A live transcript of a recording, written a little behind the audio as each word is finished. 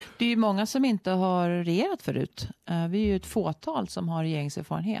Det är ju många som inte har regerat förut. Vi är ju ett fåtal som har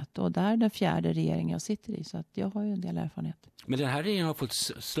regeringserfarenhet. Och det här är den 4:e regeringen jag sitter i. Så att jag har ju en del erfarenhet. Men den här regeringen har fått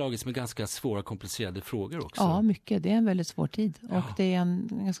slagits med ganska svåra, komplicerade frågor också. Ja, mycket. Det är en väldigt svår tid. Ja. Och det är en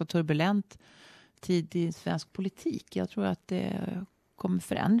ganska turbulent tid i svensk politik. Jag tror att det kommer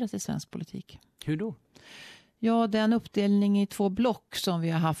förändras i svensk politik. Hur då? Ja, den uppdelning i 2 block som vi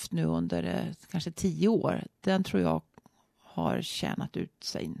har haft nu under kanske 10 år, den tror jag har tjänat ut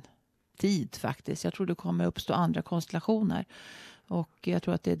sin tid faktiskt. Jag tror det kommer uppstå andra konstellationer. Och jag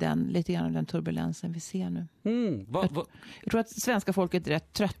tror att det är lite grann den turbulensen vi ser nu. Jag tror att svenska folket är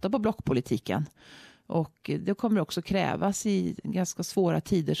rätt trötta på blockpolitiken. Och det kommer också krävas i ganska svåra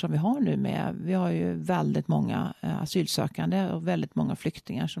tider som vi har nu med. Vi har ju väldigt många asylsökande och väldigt många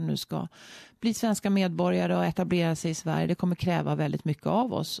flyktingar som nu ska bli svenska medborgare och etablera sig i Sverige. Det kommer kräva väldigt mycket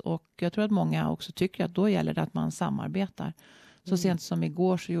av oss. Och jag tror att många också tycker att då gäller det att man samarbetar. Så sent som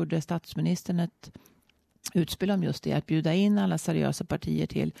igår så gjorde statsministern ett utspel om just det, att bjuda in alla seriösa partier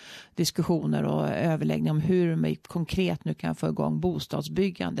till diskussioner och överläggningar om hur vi konkret nu kan få igång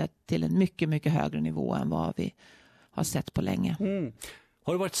bostadsbyggandet till en mycket, mycket högre nivå än vad vi har sett på länge.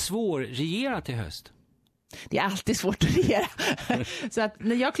 Har det varit svårregerat i höst? Det är alltid svårt att regera. Så att,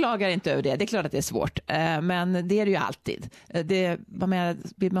 jag klagar inte över det. Det är klart att det är svårt. Men det är det ju alltid.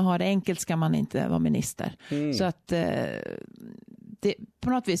 Vill man ha det enkelt ska man inte vara minister. Så att på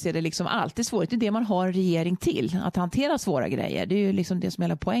något vis är det liksom alltid svårt. Det är det man har en regering till. Att hantera svåra grejer. Det är ju liksom det som är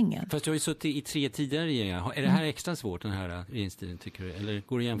hela poängen. Fast du har ju suttit i 3 tidigare regeringar. Är det här extra svårt, den här regeringstiden, tycker du? Eller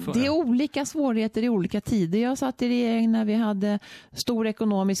går det att jämföra? Det är olika svårigheter i olika tider. Jag satt i regeringen när vi hade stor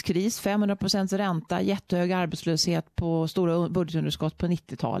ekonomisk kris, 500% ränta, jättehög arbetslöshet på stora budgetunderskott på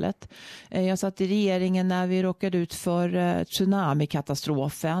 90-talet. Jag satt i regeringen när vi råkade ut för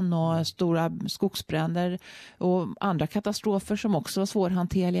tsunamikatastrofen och stora skogsbränder och andra katastrofer som också var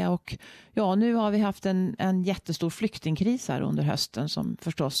svårhanterliga. Och ja, nu har vi haft en jättestor flyktingkris här under hösten som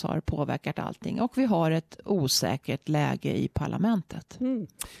förstås har påverkat allting. Och vi har ett osäkert läge i parlamentet.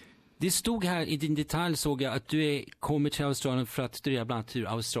 Det stod här i din detalj, såg jag, att du kommer till Australien för att studera bland annat hur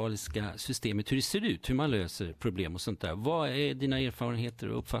australiska systemet, hur det ser ut, hur man löser problem och sånt där. Vad är dina erfarenheter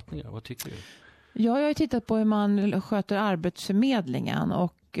och uppfattningar? Vad tycker du? Ja, jag har tittat på hur man sköter arbetsförmedlingen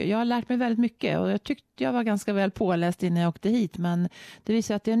och jag har lärt mig väldigt mycket och jag tyckte jag var ganska väl påläst innan jag åkte hit, men det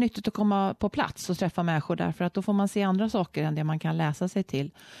visar att det är nyttigt att komma på plats och träffa människor därför att då får man se andra saker än det man kan läsa sig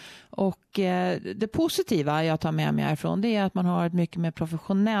till. Och det positiva jag tar med mig härifrån, det är att man har ett mycket mer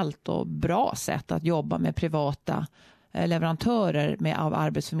professionellt och bra sätt att jobba med privata leverantörer av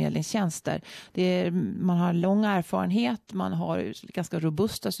arbetsförmedlingstjänster. Man har lång erfarenhet, man har ganska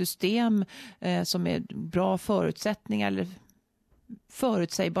robusta system som är bra förutsättningar eller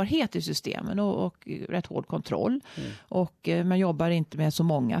förutsägbarhet i systemen och rätt hård kontroll. Och man jobbar inte med så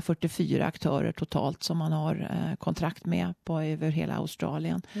många, 44 aktörer totalt som man har kontrakt med över hela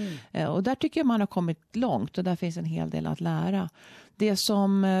Australien. Och där tycker jag man har kommit långt och där finns en hel del att lära. Det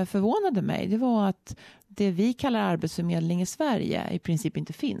som förvånade mig, det var att det vi kallar arbetsförmedling i Sverige i princip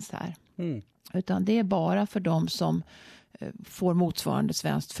inte finns här. Utan det är bara för de som får motsvarande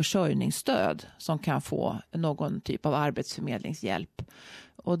svenskt försörjningsstöd som kan få någon typ av arbetsförmedlingshjälp.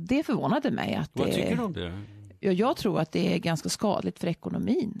 Och det förvånade mig. Vad tycker du om det? Jag tror att det är ganska skadligt för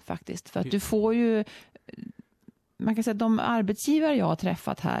ekonomin faktiskt. För att du får ju... Man kan säga att de arbetsgivare jag har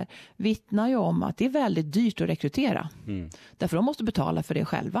träffat här vittnar ju om att det är väldigt dyrt att rekrytera. Därför de måste betala för det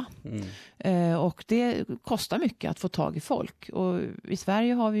själva. Och det kostar mycket att få tag i folk. Och i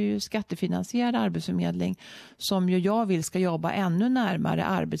Sverige har vi ju skattefinansierad arbetsförmedling som ju jag vill ska jobba ännu närmare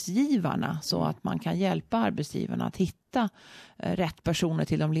arbetsgivarna så att man kan hjälpa arbetsgivarna att hitta rätt personer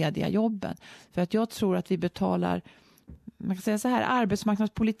till de lediga jobben. För att jag tror att vi betalar... Man kan säga så här,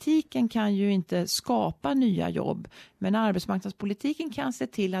 arbetsmarknadspolitiken kan ju inte skapa nya jobb, men arbetsmarknadspolitiken kan se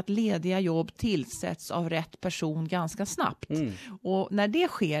till att lediga jobb tillsätts av rätt person ganska snabbt. Och när det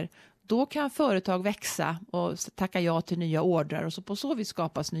sker, då kan företag växa och tacka ja till nya ordrar och så på så vis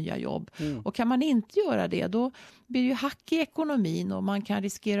skapas nya jobb. Och kan man inte göra det, då blir det ju hack i ekonomin och man kan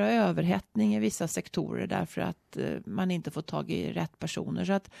riskera överhettning i vissa sektorer därför att man inte får tag i rätt personer.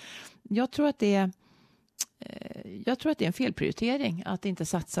 Så att jag tror att det är en felprioritering att inte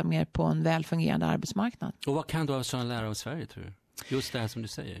satsa mer på en välfungerande arbetsmarknad. Och vad kan du av sådana lära av Sverige, tror du? Just det här som du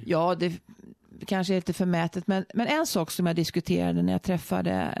säger. Ja, det kanske är lite förmätet, men en sak som jag diskuterade när jag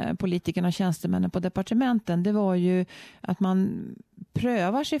träffade politikerna och tjänstemännen på departementen, det var ju att man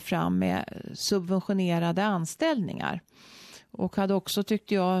prövar sig fram med subventionerade anställningar. Och hade också,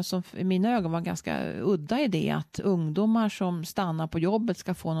 tyckte jag, som i mina ögon var en ganska udda idé, att ungdomar som stannar på jobbet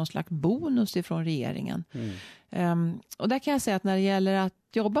ska få någon slags bonus ifrån regeringen. Och där kan jag säga att när det gäller att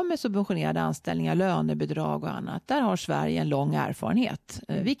jobba med subventionerade anställningar, lönebidrag och annat, där har Sverige en lång erfarenhet.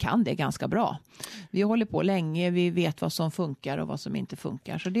 Vi kan det ganska bra. Vi håller på länge, vi vet vad som funkar och vad som inte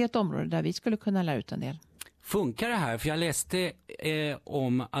funkar. Så det är ett område där vi skulle kunna lära ut en del. Funkar det här? För jag läste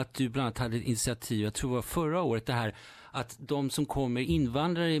om att du bland annat hade ett initiativ, jag tror det var förra året, det här att de som kommer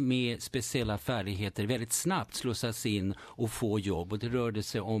invandrare med speciella färdigheter väldigt snabbt slussas in och får jobb. Och det rörde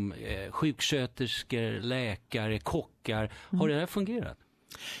sig om sjuksköterskor, läkare, kockar. Har det här fungerat?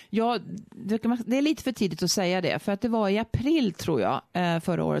 Ja, det är lite för tidigt att säga det. För att det var i april, tror jag,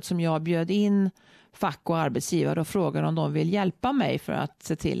 förra året som jag bjöd in fack och arbetsgivare och frågade om de vill hjälpa mig för att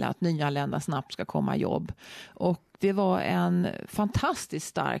se till att nyanlända snabbt ska komma jobb. Och det var en fantastiskt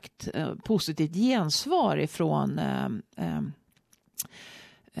starkt positivt gensvar ifrån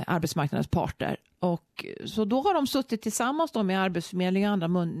arbetsmarknadens parter. Och så då har de suttit tillsammans med Arbetsförmedlingen och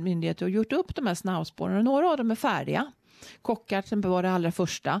andra myndigheter och gjort upp de här snabbspåren. Och några av dem är färdiga. Kockar till exempel var det allra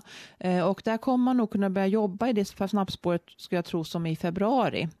första. Och där kommer man nog kunna börja jobba i det snabbspåret, ska jag tro, som i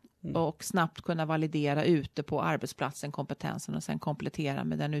februari. Och snabbt kunna validera ute på arbetsplatsen kompetensen och sen komplettera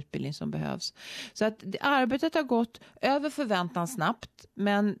med den utbildning som behövs. Så att arbetet har gått över förväntan snabbt,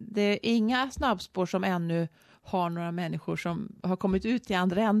 men det är inga snabbspår som ännu har några människor som har kommit ut i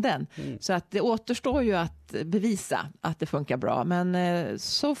andra änden. Så att det återstår ju att bevisa att det funkar bra, men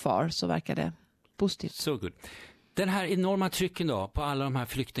so far så verkar det positivt. Så good. Den här enorma trycken då på alla de här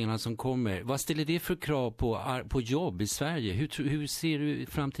flyktingarna som kommer, vad ställer det för krav på jobb i Sverige? Hur ser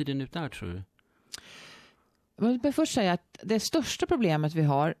framtiden ut där, tror du? Jag vill först säga att det största problemet vi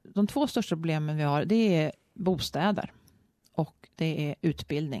har, de två största problemen vi har, det är bostäder och det är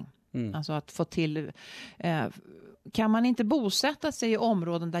utbildning. Alltså att få till... kan man inte bosätta sig i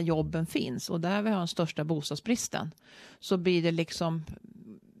områden där jobben finns och där vi har den största bostadsbristen, så blir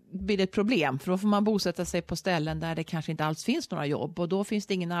det ett problem, för då får man bosätta sig på ställen där det kanske inte alls finns några jobb, och då finns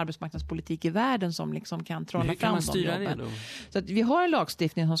det ingen arbetsmarknadspolitik i världen som liksom kan trolla fram de jobben. Så att vi har en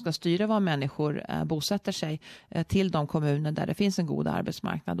lagstiftning som ska styra var människor bosätter sig till de kommuner där det finns en god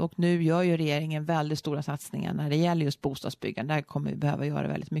arbetsmarknad, och nu gör ju regeringen väldigt stora satsningar när det gäller just bostadsbyggande. Där kommer vi behöva göra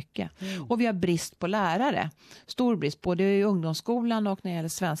väldigt mycket. Och vi har brist på lärare, stor brist både i ungdomsskolan och när det gäller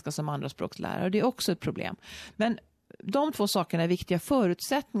svenska som andraspråkslärare, och det är också ett problem. Men de två sakerna är viktiga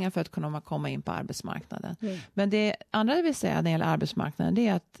förutsättningar för att kunna komma in på arbetsmarknaden. Men det andra jag vill säga när det gäller arbetsmarknaden, det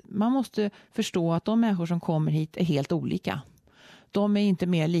är att man måste förstå att de människor som kommer hit är helt olika. De är inte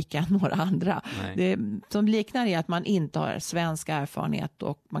mer lika än några andra. Det som liknar är att man inte har svensk erfarenhet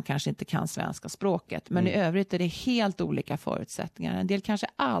och man kanske inte kan svenska språket. Men i övrigt är det helt olika förutsättningar. En del kanske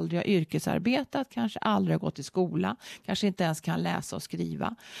aldrig har yrkesarbetat, kanske aldrig har gått i skola, kanske inte ens kan läsa och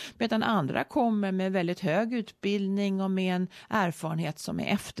skriva. Medan andra kommer med väldigt hög utbildning och med en erfarenhet som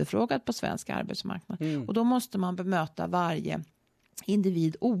är efterfrågad på svensk arbetsmarknad. Och då måste man bemöta varje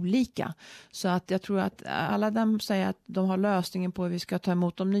individ olika. Så att jag tror att alla de säger att de har lösningen på hur vi ska ta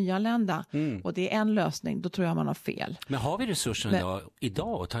emot de nyanlända. Och det är en lösning, då tror jag man har fel. Men har vi resurserna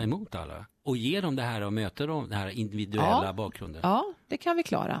idag att ta emot alla? Och ge dem det här och möta dem, den här individuella bakgrunden? Ja, det kan vi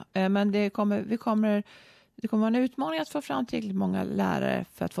klara. Men det kommer vara en utmaning att få fram tillräckligt många lärare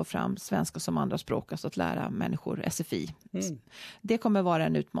för att få fram svenska som andraspråk, alltså att lära människor SFI. Det kommer vara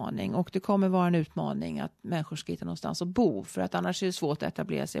en utmaning, och det kommer vara en utmaning att människor ska hitta någonstans att bo, för att annars är det svårt att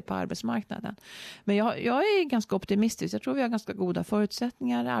etablera sig på arbetsmarknaden. Men jag är ganska optimistisk. Jag tror vi har ganska goda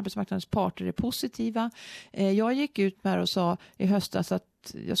förutsättningar. Arbetsmarknadens parter är positiva. Jag gick ut med och sa i höstas att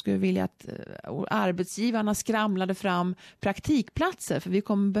jag skulle vilja att arbetsgivarna skramlade fram praktikplatser, för vi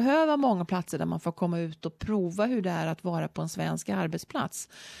kommer behöva många platser där man får komma ut och prova hur det är att vara på en svensk arbetsplats.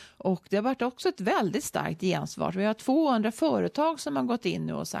 Och det har varit också ett väldigt starkt gensvar. Vi har 200 företag som har gått in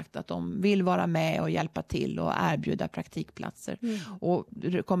nu och sagt att de vill vara med och hjälpa till och erbjuda praktikplatser. Och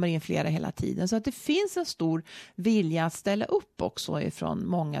det kommer in flera hela tiden. Så att det finns en stor vilja att ställa upp också ifrån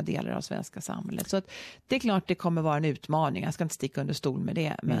många delar av svenska samhället. Så att det är klart det kommer vara en utmaning. Jag ska inte sticka under stol med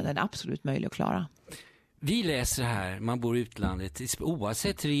det, men den är absolut möjlig att klara. Vi läser här, man bor i utlandet,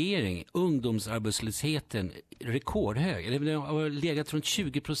 oavsett regering, ungdomsarbetslösheten rekordhög. Det har legat runt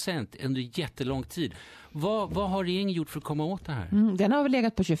 20% under jättelång tid. Vad har regeringen gjort för att komma åt det här? Den har väl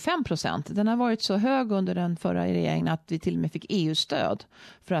legat på 25%. Den har varit så hög under den förra regeringen att vi till och med fick EU-stöd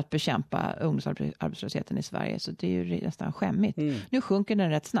för att bekämpa ungdomsarbetslösheten i Sverige. Så det är ju nästan skämmigt. Nu sjunker den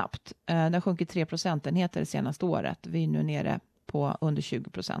rätt snabbt. Den har sjunkit 3% det senaste året. Vi är nu nere på under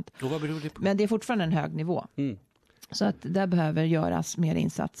 20%. Och vad beror det på? Men det är fortfarande en hög nivå. Så att där behöver göras mer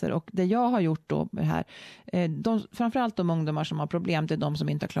insatser. Och det jag har gjort då med det här, framförallt de ungdomar som har problem, det är de som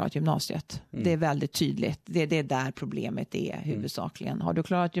inte har klarat gymnasiet. Det är väldigt tydligt. Det är där problemet är huvudsakligen. Har du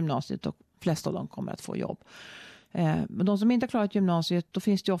klarat gymnasiet, och flesta av dem kommer att få jobb. Men de som inte har klarat gymnasiet, då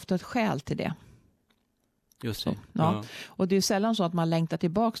finns det ju ofta ett skäl till det. Just det. Ja. Och det är ju sällan så att man längtar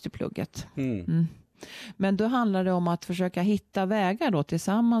tillbaka till plugget. Men då handlar det om att försöka hitta vägar då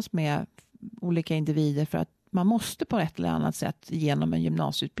tillsammans med olika individer, för att man måste på ett eller annat sätt genom en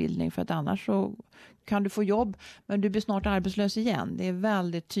gymnasieutbildning, för att annars så kan du få jobb men du blir snart arbetslös igen. Det är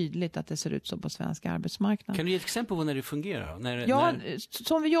väldigt tydligt att det ser ut så på svensk arbetsmarknad. Kan du ge ett exempel på när det fungerar?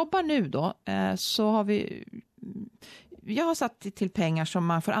 Som vi jobbar nu då, så har jag har satt till pengar som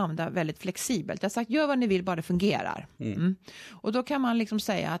man får använda väldigt flexibelt. Jag har sagt, gör vad ni vill, bara det fungerar. Och då kan man liksom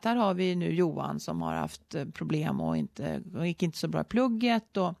säga att här har vi nu Johan som har haft problem och gick inte så bra i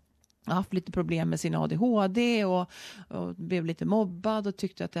plugget och har haft lite problem med sin ADHD och blev lite mobbad och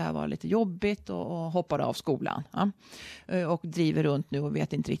tyckte att det här var lite jobbigt och hoppade av skolan. Ja. Och driver runt nu och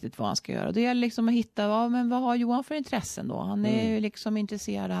vet inte riktigt vad han ska göra. Det gäller liksom att hitta, men vad har Johan för intressen då? Han är ju liksom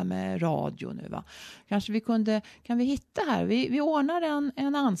intresserad här med radio nu, va? Kanske kan vi hitta här? Vi ordnar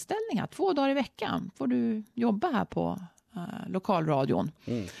en anställning här. 2 dagar i veckan får du jobba här på lokalradion.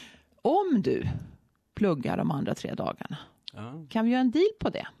 Om du pluggar de andra 3 dagarna. Kan vi göra en deal på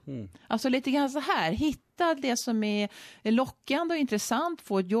det? Alltså lite grann så här. Hitta det som är lockande och intressant.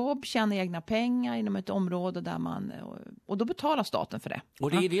 Få ett jobb, tjäna egna pengar inom ett område där och då betalar staten för det.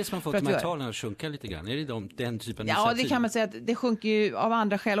 Och det är det som har fått de här talen att sjunka lite grann. Är det den typen av initiativ? Ja, det kan man säga att det sjunker ju av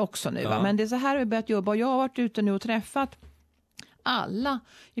andra skäl också nu. Va? Men det är så här vi börjat jobba. Och jag har varit ute nu och träffat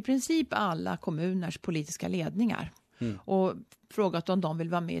i princip alla kommuners politiska ledningar. Och frågat om de vill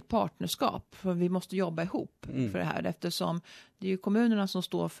vara med i ett partnerskap, för vi måste jobba ihop för det här, eftersom det är ju kommunerna som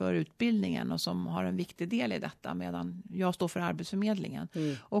står för utbildningen och som har en viktig del i detta, medan jag står för arbetsförmedlingen.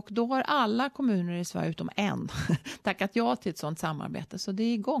 Och då har alla kommuner i Sverige utom en tackat ja till ett sådant samarbete, så det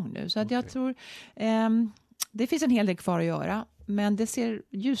är igång nu. Så att jag tror det finns en hel del kvar att göra, men det ser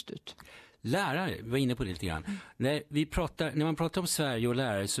ljust ut. Lärare, vi var inne på det lite grann. När man pratar om Sverige och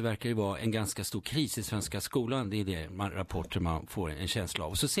lärare så verkar det vara en ganska stor kris i svenska skolan. Det är det rapporter man får en känsla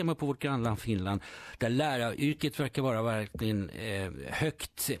av. Och så ser man på vårt grannland Finland, där läraryrket verkar vara verkligen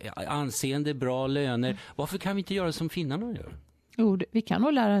högt anseende, bra löner. Varför kan vi inte göra som finnarna gör? Jo, vi kan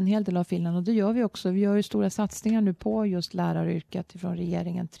nog lära en hel del av Finland, och det gör vi också. Vi gör ju stora satsningar nu på just läraryrket från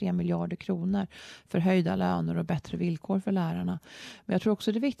regeringen, 3 miljarder kronor för höjda löner och bättre villkor för lärarna. Men jag tror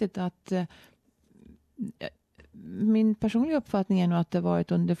också det är viktigt att min personliga uppfattning är nog att det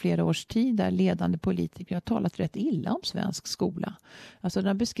varit under flera års tid där ledande politiker har talat rätt illa om svensk skola. Alltså den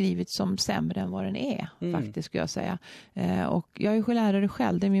har beskrivits som sämre än vad den är, faktiskt, skulle jag säga. Och jag är ju lärare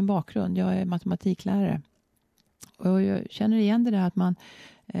själv, det är min bakgrund. Jag är matematiklärare. Och jag känner igen det där att man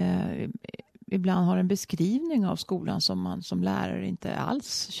ibland har en beskrivning av skolan som man som lärare inte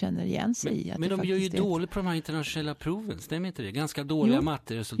alls känner igen sig i. Men de gör ju dåligt på de här internationella proven, stämmer inte det? Ganska dåliga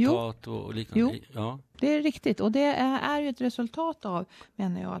matteresultat och liknande. Jo, det är riktigt. Och det är ju ett resultat av,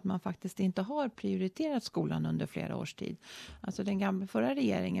 menar jag, att man faktiskt inte har prioriterat skolan under flera års tid. Alltså den förra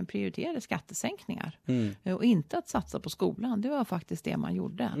regeringen prioriterade skattesänkningar och inte att satsa på skolan. Det var faktiskt det man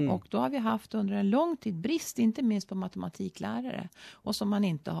gjorde. Och då har vi haft under en lång tid brist, inte minst på matematiklärare, och som man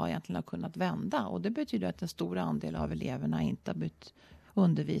inte har egentligen kunnat vända. Och det betyder att en stor andel av eleverna inte har blivit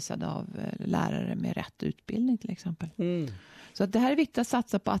undervisade av lärare med rätt utbildning till exempel. Så att det här är viktigt att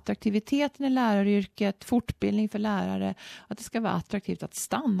satsa på attraktiviteten i läraryrket, fortbildning för lärare, att det ska vara attraktivt att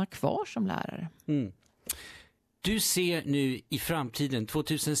stanna kvar som lärare. Du ser nu i framtiden,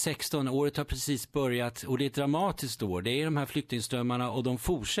 2016, året har precis börjat och det är ett dramatiskt år. Det är de här flyktingströmmarna och de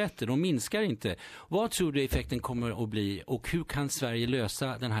fortsätter, de minskar inte. Vad tror du effekten kommer att bli och hur kan Sverige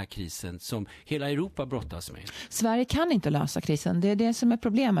lösa den här krisen som hela Europa brottas med? Sverige kan inte lösa krisen, det är det som är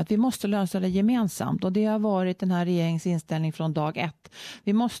problemet. Vi måste lösa det gemensamt och det har varit den här regeringens inställning från dag 1.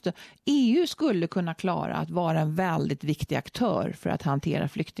 EU skulle kunna klara att vara en väldigt viktig aktör för att hantera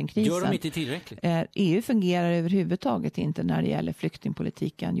flyktingkrisen. Gör de inte tillräckligt? EU fungerar överhuvudtaget inte när det gäller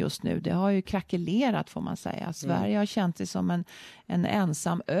flyktingpolitiken just nu. Det har ju krackelerat, får man säga. Sverige har känt sig som en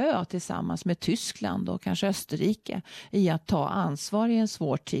ensam ö tillsammans med Tyskland och kanske Österrike i att ta ansvar i en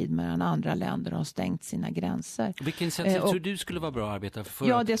svår tid medan andra länder har stängt sina gränser. Vilken sätt tror du skulle vara bra att arbeta för?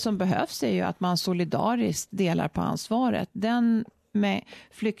 Ja, det som behövs är ju att man solidariskt delar på ansvaret. De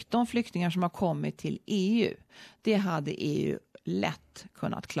flyktingar som har kommit till EU, det hade EU lätt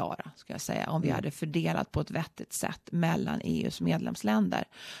kunnat klara, ska jag säga, om vi hade fördelat på ett vettigt sätt mellan EUs medlemsländer.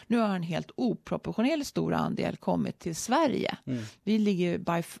 Nu har en helt oproportionerligt stor andel kommit till Sverige. Vi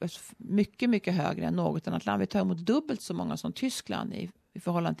ligger mycket, mycket högre än något annat land. Vi tar emot dubbelt så många som Tyskland i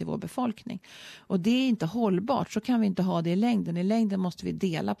förhållande till vår befolkning. Och det är inte hållbart, så kan vi inte ha det i längden. I längden måste vi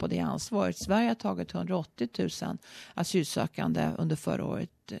dela på det ansvaret. Sverige har tagit 180 000 asylsökande under förra året.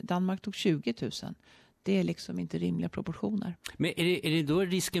 Danmark tog 20 000. Det är liksom inte rimliga proportioner. Men är det då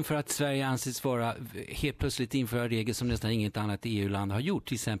risken för att Sverige anses vara helt plötsligt införa regler som nästan inget annat EU-land har gjort,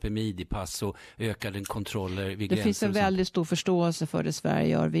 till exempel med ID-pass och ökade kontroller vid gränser? Det finns en väldigt stor förståelse för det Sverige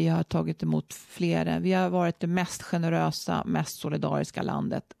gör. Vi har tagit emot fler. Vi har varit det mest generösa, mest solidariska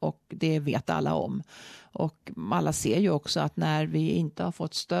landet, och det vet alla om. Och alla ser ju också att när vi inte har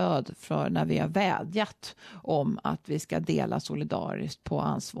fått stöd för när vi har vädjat om att vi ska dela solidariskt på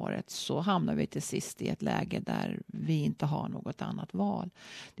ansvaret, så hamnar vi till sist i ett läge där vi inte har något annat val.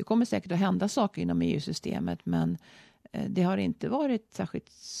 Det kommer säkert att hända saker inom EU-systemet, men det har inte varit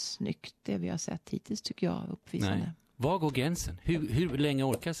särskilt snyggt det vi har sett hittills, tycker jag, uppvisande. Nej. Var går gränsen? Hur länge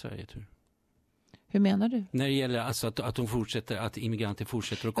orkar Sverige, tror du? Hur menar du? När det gäller alltså att immigranter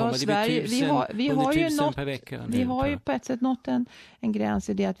fortsätter att komma. Sverige, vi har ju nått, per vecka. Vi har ju på ett sätt nått en gräns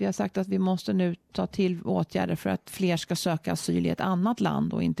i det att vi har sagt att vi måste nu ta till åtgärder för att fler ska söka asyl i ett annat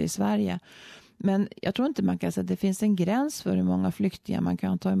land och inte i Sverige. Men jag tror inte man kan säga att det finns en gräns för hur många flyktingar man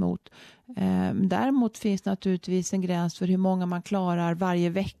kan ta emot. Däremot finns naturligtvis en gräns för hur många man klarar varje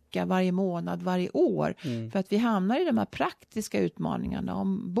vecka, varje månad, varje år. För att vi hamnar i de här praktiska utmaningarna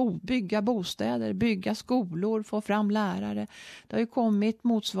om bygga bostäder, bygga skolor, få fram lärare. Det har ju kommit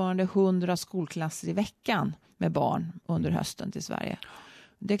motsvarande 100 skolklasser i veckan med barn under hösten till Sverige.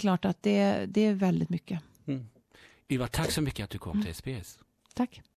 Det är klart att det är väldigt mycket. Ylva, tack så mycket att du kom till SBS. Tack.